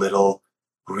very little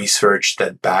research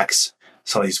that backs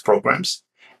some of these programs.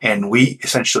 And we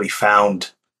essentially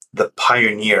found the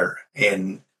pioneer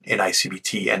in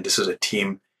ICBT, and this is a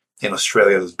team in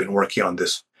Australia that's been working on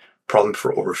this problem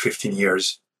for over 15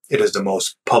 years. It is the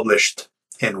most published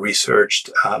and researched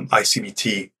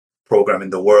ICBT program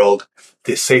in the world.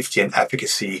 The safety and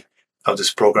efficacy of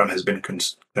this program has been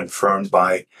confirmed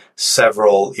by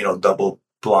several,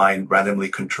 double-blind, randomly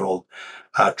controlled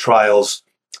trials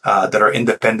that are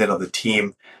independent of the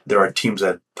team. There are teams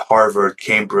at Harvard,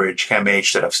 Cambridge,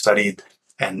 CAMH that have studied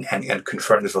and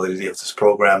confirmed the validity of this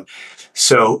program.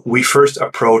 So we first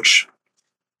approached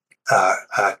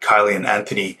Kylie and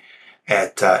Anthony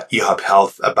at eHub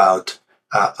Health about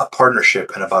a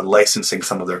partnership and about licensing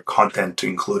some of their content to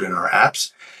include in our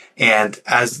apps. And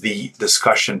as the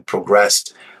discussion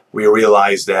progressed, we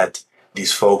realized that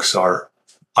these folks are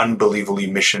unbelievably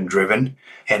mission driven.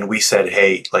 And we said,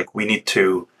 hey, we need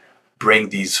to bring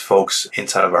these folks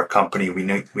inside of our company. We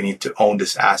need to own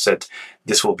this asset.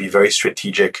 This will be very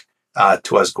strategic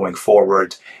to us going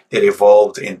forward. It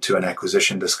evolved into an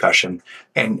acquisition discussion.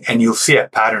 And you'll see a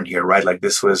pattern here, right?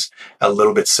 This was a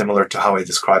little bit similar to how I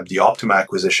described the Optima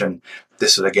acquisition.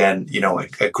 This is, again,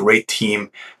 a great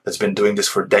team that's been doing this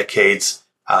for decades.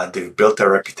 They've built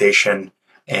their reputation,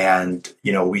 and,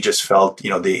 we just felt,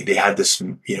 they had this,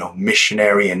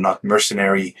 missionary and not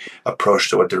mercenary approach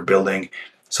to what they're building.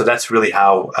 So that's really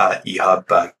how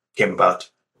eHub came about.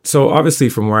 So obviously,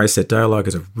 from where I sit, Dialogue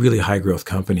is a really high growth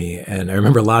company. And I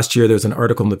remember last year, there was an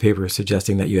article in the paper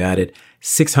suggesting that you added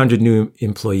 600 new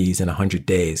employees in 100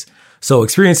 days. So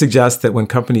experience suggests that when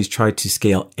companies try to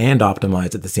scale and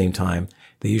optimize at the same time,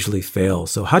 they usually fail.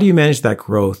 So how do you manage that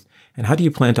growth? And how do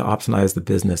you plan to optimize the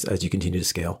business as you continue to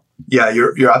scale? Yeah,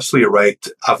 you're absolutely right.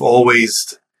 I've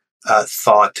always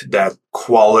thought that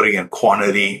quality and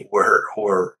quantity were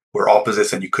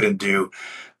opposites, and you couldn't do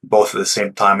both at the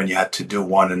same time, and you had to do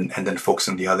one and then focus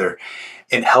on the other.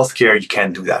 In healthcare, you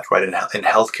can't do that, right? In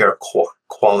healthcare,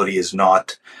 quality is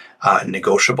not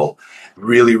negotiable.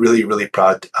 Really, really, really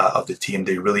proud of the team.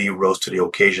 They really rose to the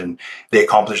occasion. They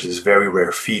accomplished this very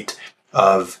rare feat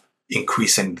of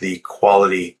increasing the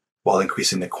quality while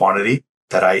increasing the quantity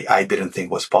that I didn't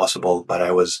think was possible, but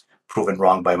I was proven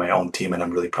wrong by my own team, and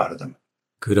I'm really proud of them.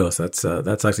 Kudos. That's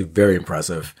actually very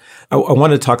impressive. I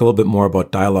want to talk a little bit more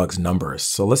about Dialogue's numbers.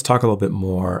 So let's talk a little bit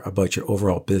more about your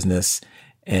overall business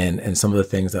and some of the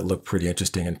things that look pretty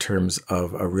interesting in terms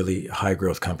of a really high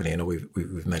growth company. I know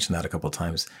we've mentioned that a couple of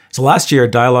times. So last year,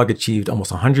 Dialogue achieved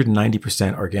almost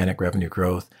 190% organic revenue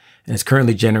growth, and is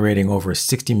currently generating over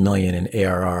 $60 million in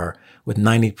ARR with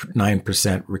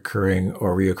 99% recurring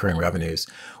or reoccurring revenues.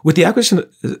 With the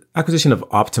acquisition of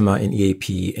Optima in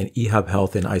EAP and eHub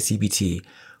Health in ICBT,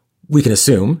 we can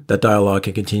assume that Dialogue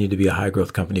can continue to be a high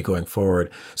growth company going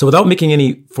forward. So without making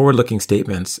any forward-looking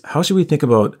statements, how should we think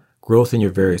about growth in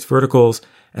your various verticals,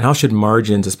 and how should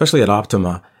margins, especially at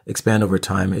Optima, expand over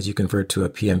time as you convert to a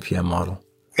PMPM model?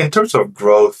 In terms of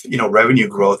growth, revenue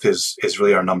growth is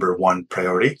really our number one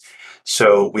priority.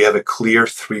 So we have a clear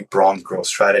 3-pronged growth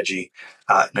strategy.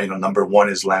 Number one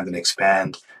is land and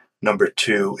expand. Number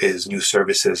 2 is new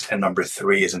services. And number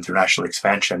 3 is international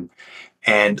expansion.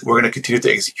 And we're going to continue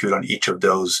to execute on each of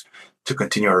those to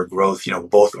continue our growth,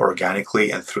 both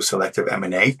organically and through selective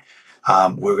M&A.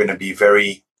 We're going to be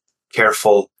very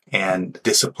careful and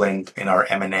disciplined in our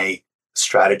M&A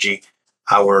strategy.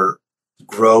 Our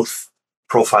growth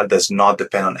profile does not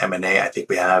depend on M&A. I think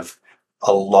we have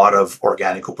a lot of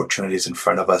organic opportunities in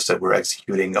front of us that we're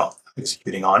executing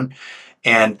on.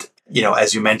 And,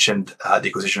 as you mentioned, the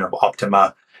acquisition of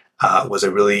Optima was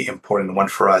a really important one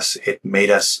for us.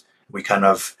 We kind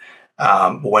of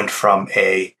went from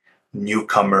a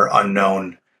newcomer,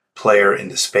 unknown player in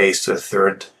the space to a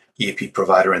third EAP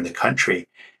provider in the country.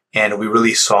 And we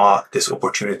really saw this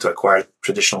opportunity to acquire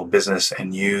traditional business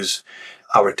and use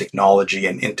our technology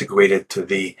and integrate it to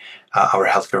our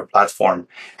healthcare platform.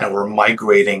 And we're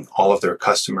migrating all of their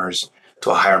customers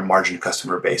to a higher margin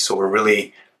customer base. So we're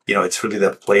really, it's really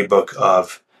the playbook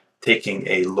of taking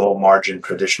a low margin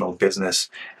traditional business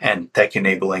and tech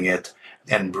enabling it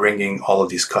and bringing all of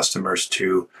these customers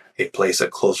to a place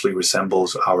that closely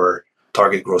resembles our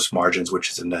target gross margins,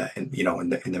 which is in the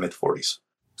mid 40s.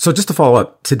 So just to follow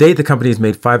up, to date, the company has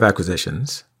made 5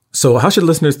 acquisitions. So how should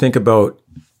listeners think about,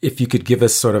 if you could give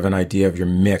us sort of an idea of your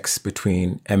mix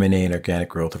between M&A and organic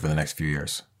growth over the next few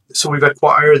years? So we've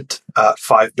acquired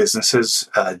 5 businesses,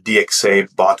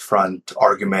 DXA, Botfront,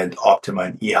 Argument, Optima,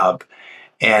 and eHub.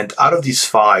 And out of these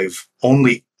 5,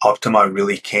 only Optima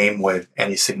really came with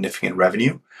any significant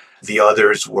revenue. The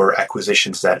others were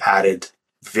acquisitions that added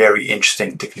very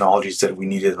interesting technologies that we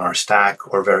needed in our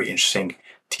stack, or very interesting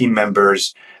team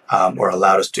members, or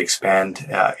allowed us to expand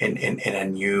in a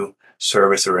new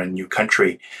service or a new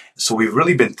country. So we've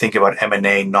really been thinking about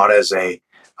M&A not as a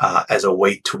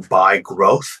way to buy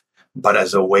growth, but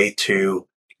as a way to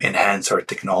enhance our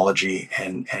technology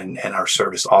and our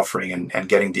service offering and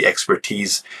getting the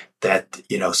expertise that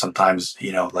sometimes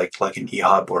like in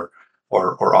eHub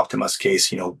or Optima's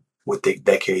case would take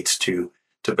decades to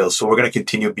build. So we're going to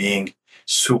continue being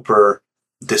super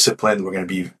disciplined. We're going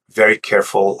to be very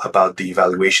careful about the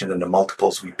evaluation and the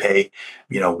multiples we pay.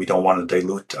 We don't want to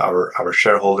dilute our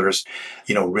shareholders.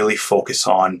 Really focus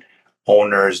on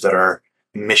owners that are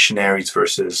missionaries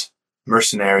versus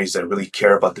mercenaries that really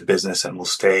care about the business and will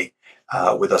stay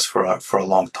with us for a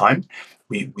long time.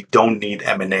 We don't need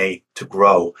M&A to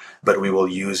grow, but we will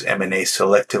use M&A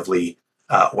selectively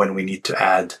when we need to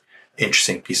add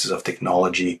interesting pieces of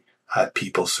technology,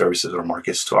 people, services, or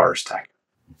markets to our stack.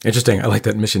 Interesting. I like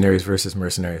that, missionaries versus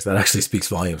mercenaries. That actually speaks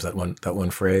volumes, that one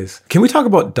phrase. Can we talk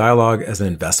about Dialogue as an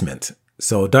investment?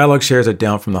 So Dialogue shares are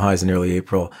down from the highs in early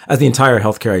April as the entire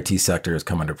healthcare IT sector has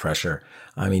come under pressure.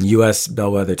 I mean, US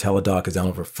bellwether Teladoc is down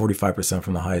over 45%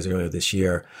 from the highs earlier this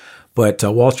year. But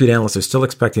Wall Street analysts are still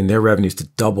expecting their revenues to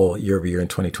double year over year in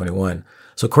 2021.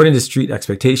 So according to street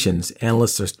expectations,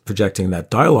 analysts are projecting that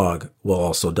Dialogue will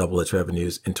also double its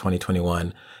revenues in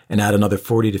 2021 and add another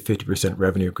 40 to 50%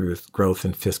 revenue growth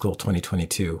in fiscal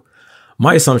 2022.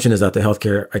 My assumption is that the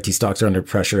healthcare IT stocks are under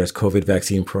pressure as COVID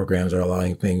vaccine programs are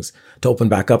allowing things to open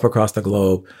back up across the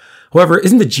globe. However,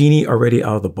 isn't the genie already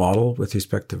out of the bottle with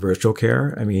respect to virtual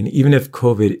care? I mean, even if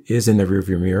COVID is in the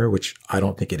rearview mirror, which I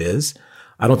don't think it is,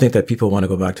 I don't think that people want to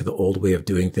go back to the old way of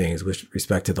doing things with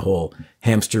respect to the whole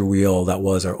hamster wheel that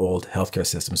was our old healthcare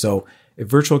system. So if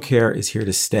virtual care is here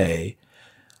to stay,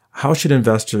 how should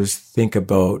investors think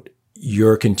about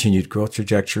your continued growth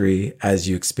trajectory as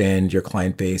you expand your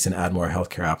client base and add more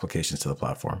healthcare applications to the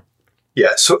platform?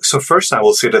 Yeah. So first, I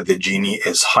will say that the genie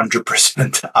is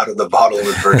 100% out of the bottle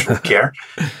with virtual care.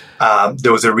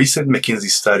 There was a recent McKinsey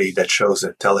study that shows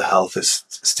that telehealth is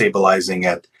stabilizing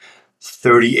at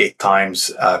 38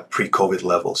 times pre-COVID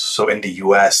levels. So in the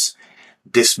US,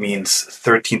 this means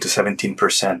 13 to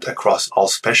 17% across all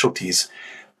specialties,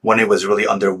 when it was really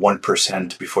under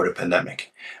 1% before the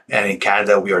pandemic. And in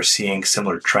Canada, we are seeing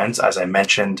similar trends. As I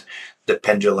mentioned, the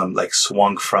pendulum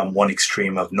swung from one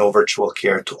extreme of no virtual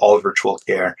care to all virtual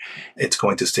care. It's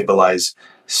going to stabilize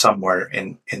somewhere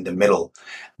in the middle.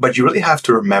 But you really have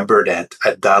to remember that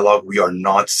at Dialogue, we are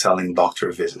not selling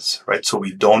doctor visits, right? So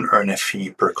we don't earn a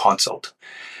fee per consult.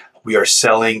 We are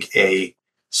selling a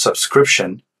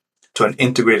subscription to an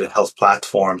integrated health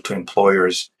platform to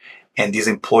employers. And these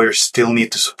employers still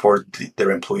need to support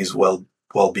their employees'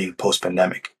 well-being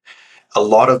post-pandemic. A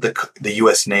lot of the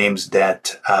US names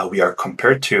that we are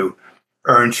compared to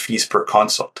earn fees per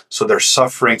consult. So they're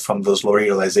suffering from those low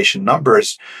utilization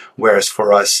numbers, whereas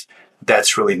for us,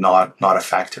 that's really not a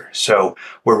factor. So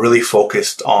we're really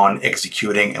focused on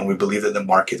executing, and we believe that the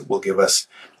market will give us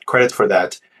credit for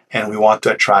that. And we want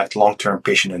to attract long-term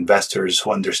patient investors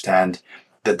who understand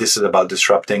that this is about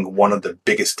disrupting one of the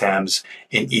biggest TAMs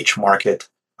in each market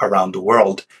around the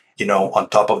world. On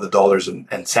top of the dollars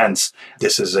and cents,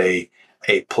 this is a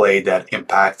play that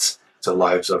impacts the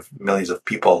lives of millions of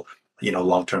people.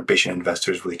 Long-term patient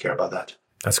investors really care about that.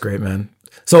 That's great, man.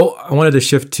 So I wanted to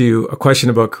shift to a question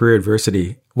about career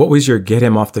adversity. What was your get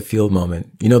him off the field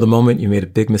moment? The moment you made a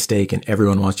big mistake and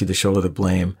everyone wants you to shoulder the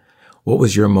blame. What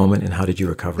was your moment and how did you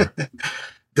recover?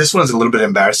 This one's a little bit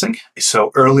embarrassing.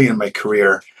 So early in my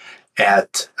career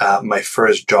at my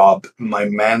first job, my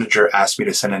manager asked me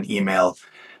to send an email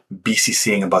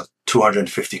BCCing about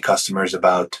 250 customers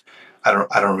about, I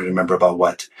don't really remember about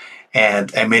what.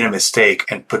 And I made a mistake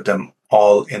and put them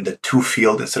all in the to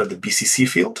field instead of the BCC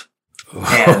field.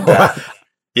 And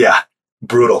yeah,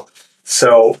 brutal.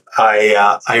 So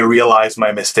I realized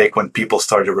my mistake when people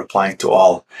started replying to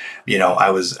all. I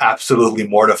was absolutely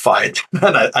mortified,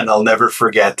 and I'll never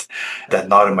forget that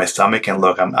knot in my stomach. And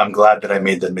look, I'm glad that I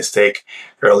made that mistake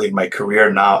early in my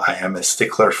career. Now I am a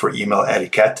stickler for email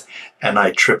etiquette, and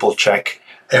I triple check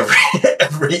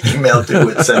every email to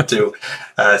it's sent to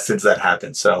since that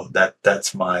happened. So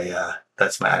that's my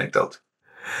anecdote.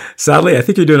 Sadly, I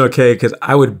think you're doing okay because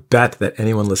I would bet that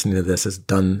anyone listening to this has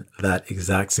done that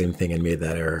exact same thing and made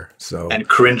that error. So and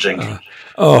cringing.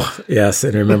 Oh, yes.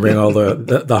 And remembering all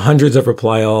the hundreds of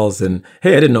reply alls and,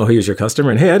 hey, I didn't know he was your customer.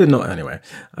 And hey, I didn't know. Anyway,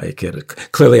 I kid.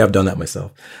 Clearly, I've done that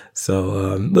myself.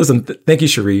 So listen, thank you,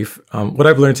 Sharif. What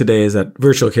I've learned today is that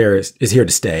virtual care is here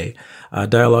to stay.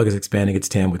 Dialogue is expanding its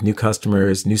TAM with new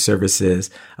customers, new services,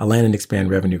 a land and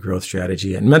expand revenue growth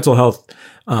strategy. And mental health,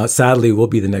 sadly, will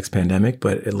be the next pandemic,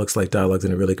 but it looks like Dialogue's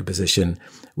in a really good position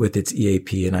with its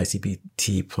EAP and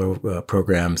ICBT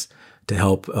programs to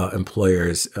help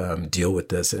employers deal with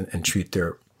this and treat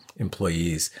their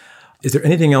employees. Is there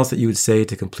anything else that you would say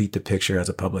to complete the picture as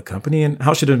a public company? And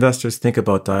how should investors think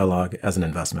about Dialogue as an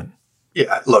investment?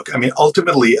 Yeah, look,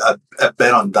 ultimately, a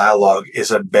bet on Dialogue is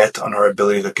a bet on our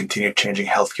ability to continue changing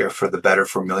healthcare for the better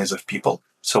for millions of people.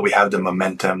 So we have the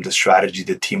momentum, the strategy,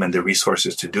 the team, and the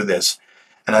resources to do this.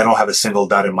 And I don't have a single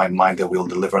doubt in my mind that we'll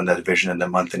deliver on that vision in the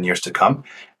month and years to come.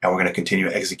 And we're going to continue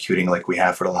executing like we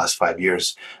have for the last 5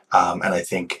 years. And I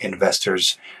think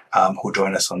investors who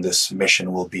join us on this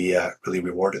mission will be really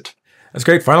rewarded. That's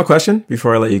great. Final question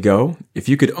before I let you go. If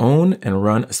you could own and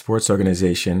run a sports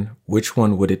organization, which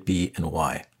one would it be and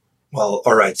why? Well,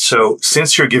 all right. So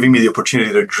since you're giving me the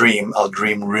opportunity to dream, I'll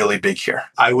dream really big here.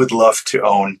 I would love to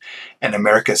own an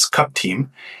America's Cup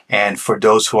team. And for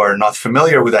those who are not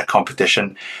familiar with that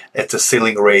competition, it's a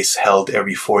sailing race held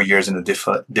every 4 years in a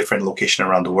different location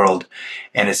around the world.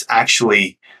 And it's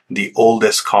actually the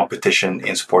oldest competition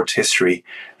in sports history.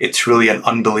 It's really an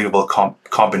unbelievable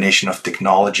combination of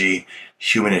technology,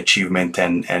 human achievement,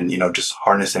 and just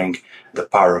harnessing the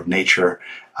power of nature.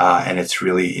 And it's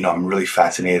really, I'm really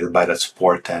fascinated by that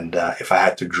sport. And if I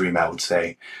had to dream, I would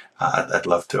say I'd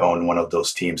love to own one of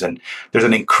those teams. And there's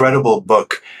an incredible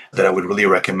book that I would really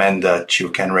recommend, Chiu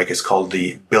Kenrick. It's called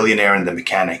The Billionaire and the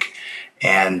Mechanic.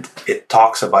 And it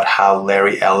talks about how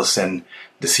Larry Ellison,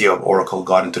 the CEO of Oracle,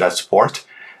 got into that sport,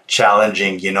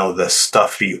 challenging, the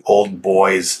stuffy old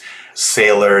boys,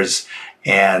 sailors,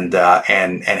 and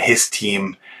his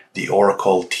team. The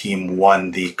Oracle team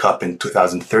won the cup in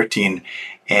 2013,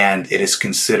 and it is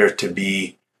considered to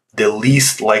be the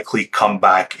least likely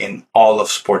comeback in all of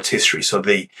sports history. So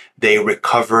they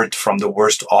recovered from the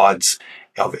worst odds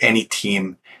of any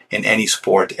team in any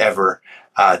sport ever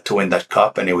to win that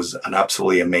cup, and it was an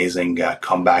absolutely amazing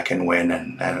comeback and win,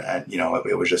 and you know,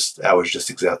 it was just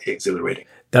exhilarating.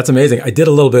 That's amazing. I did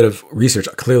a little bit of research.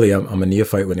 Clearly, I'm a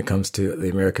neophyte when it comes to the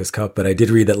America's Cup, but I did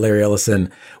read that Larry Ellison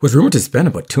was rumored to spend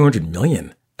about $200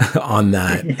 million on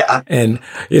that. Yeah. And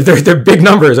they're big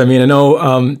numbers. I mean, I know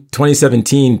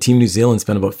 2017, Team New Zealand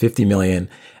spent about $50 million,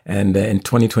 and in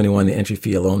 2021, the entry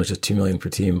fee alone was just $2 million per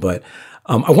team. But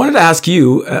I wanted to ask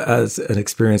you, as an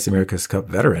experienced America's Cup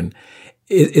veteran,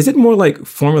 is it more like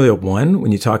Formula One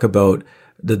when you talk about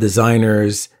the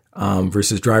designers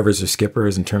versus drivers or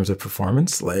skippers in terms of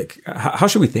performance? Like, how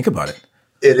should we think about it?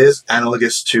 It is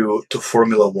analogous to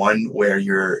Formula One, where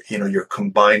you're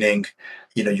combining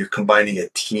a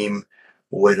team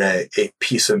with a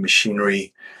piece of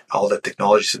machinery, all the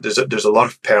technology. So there's a lot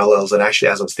of parallels. And actually,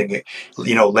 as I was thinking,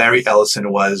 Larry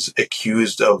Ellison was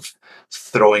accused of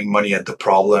throwing money at the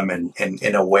problem and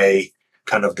in a way,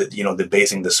 kind of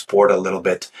debasing the sport a little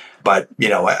bit. But,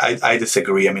 I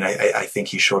disagree. I mean, I think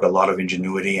he showed a lot of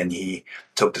ingenuity, and he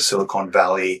took the Silicon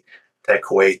Valley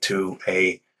tech way to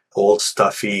a old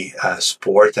stuffy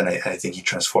sport. And I think he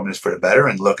transformed it for the better.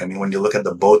 And look, I mean, when you look at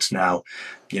the boats now,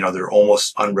 they're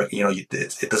almost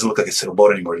it doesn't look like a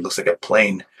sailboat anymore. It looks like a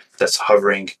plane that's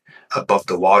hovering above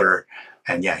the water.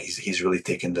 And yeah, he's really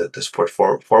taken the sport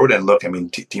forward. And look, I mean,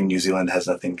 Team New Zealand has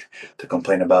nothing to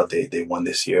complain about. They won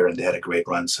this year, and they had a great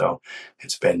run. So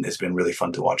it's been really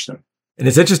fun to watch them. And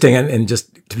it's interesting, and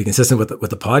just to be consistent with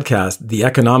the podcast, the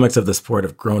economics of the sport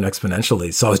have grown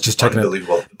exponentially. So I was just checking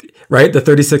Unbelievable. Right? The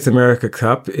 36th America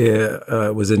Cup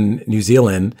was in New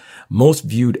Zealand, most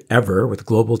viewed ever, with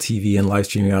global TV and live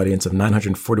streaming audience of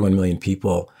 941 million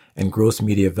people and gross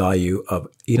media value of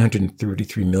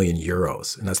 833 million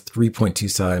euros. And that's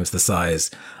 3.2 times the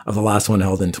size of the last one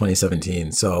held in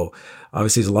 2017. So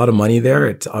obviously there's a lot of money there.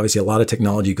 It's obviously a lot of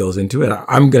technology goes into it.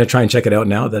 I'm going to try and check it out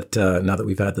now that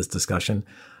we've had this discussion.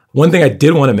 One thing I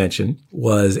did want to mention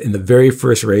was in the very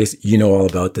first race, all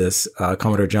about this,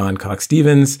 Commodore John Cox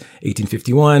Stevens,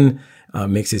 1851,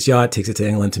 makes his yacht, takes it to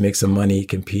England to make some money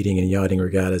competing in yachting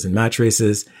regattas and match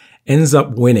races, ends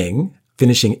up winning,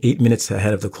 finishing 8 minutes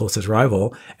ahead of the closest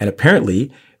rival. And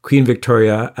apparently Queen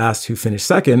Victoria asked who finished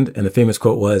second. And the famous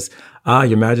quote was,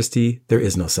 Your Majesty, there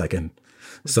is no second.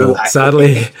 So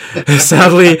sadly,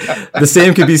 the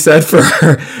same could be said for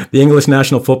the English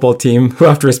national football team, who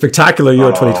after a spectacular Euro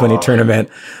 2020 tournament,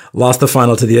 lost the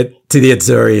final to the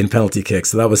Azzurri in penalty kicks.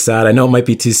 So that was sad. I know it might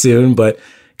be too soon, but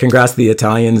congrats to the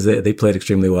Italians. They played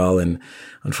extremely well. And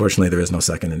unfortunately, there is no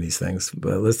second in these things.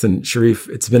 But listen, Cherif,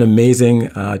 it's been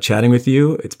amazing chatting with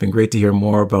you. It's been great to hear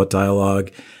more about Dialogue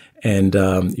and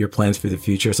your plans for the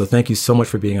future. So thank you so much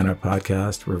for being on our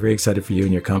podcast. We're very excited for you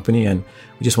and your company, and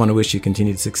we just want to wish you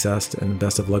continued success and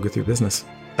best of luck with your business.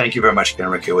 Thank you very much,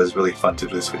 Kenrick. It was really fun to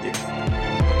do this with you.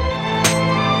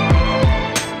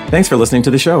 Thanks for listening to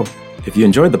the show. If you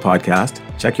enjoyed the podcast,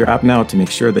 check your app now to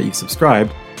make sure that you've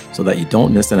subscribed so that you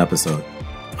don't miss an episode.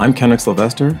 I'm Kenrick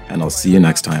Sylvester, and I'll see you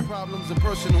next time. Problems and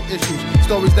personal issues,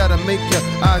 stories that'll make your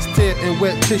eyes tear and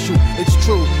wet tissue. It's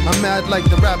true, I'm mad like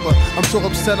the rapper. I'm so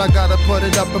upset I gotta put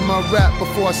it up in my rap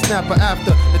before I snap or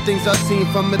after. The things I've seen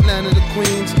from Atlanta to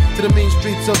Queens to the mean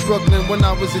streets of Brooklyn when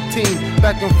I was a teen.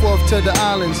 Back and forth to the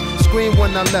islands, screamed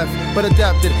when I left, but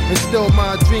adapted. And still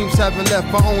my dreams haven't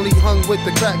left. I only hung with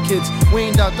the crack kids,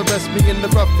 weaned out the rest. Me in the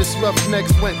roughest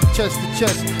roughnecks went chest to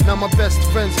chest. Now my best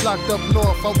friend's locked up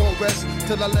north. I won't rest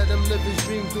till I let him live his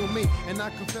dream through me. And I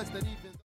confess that even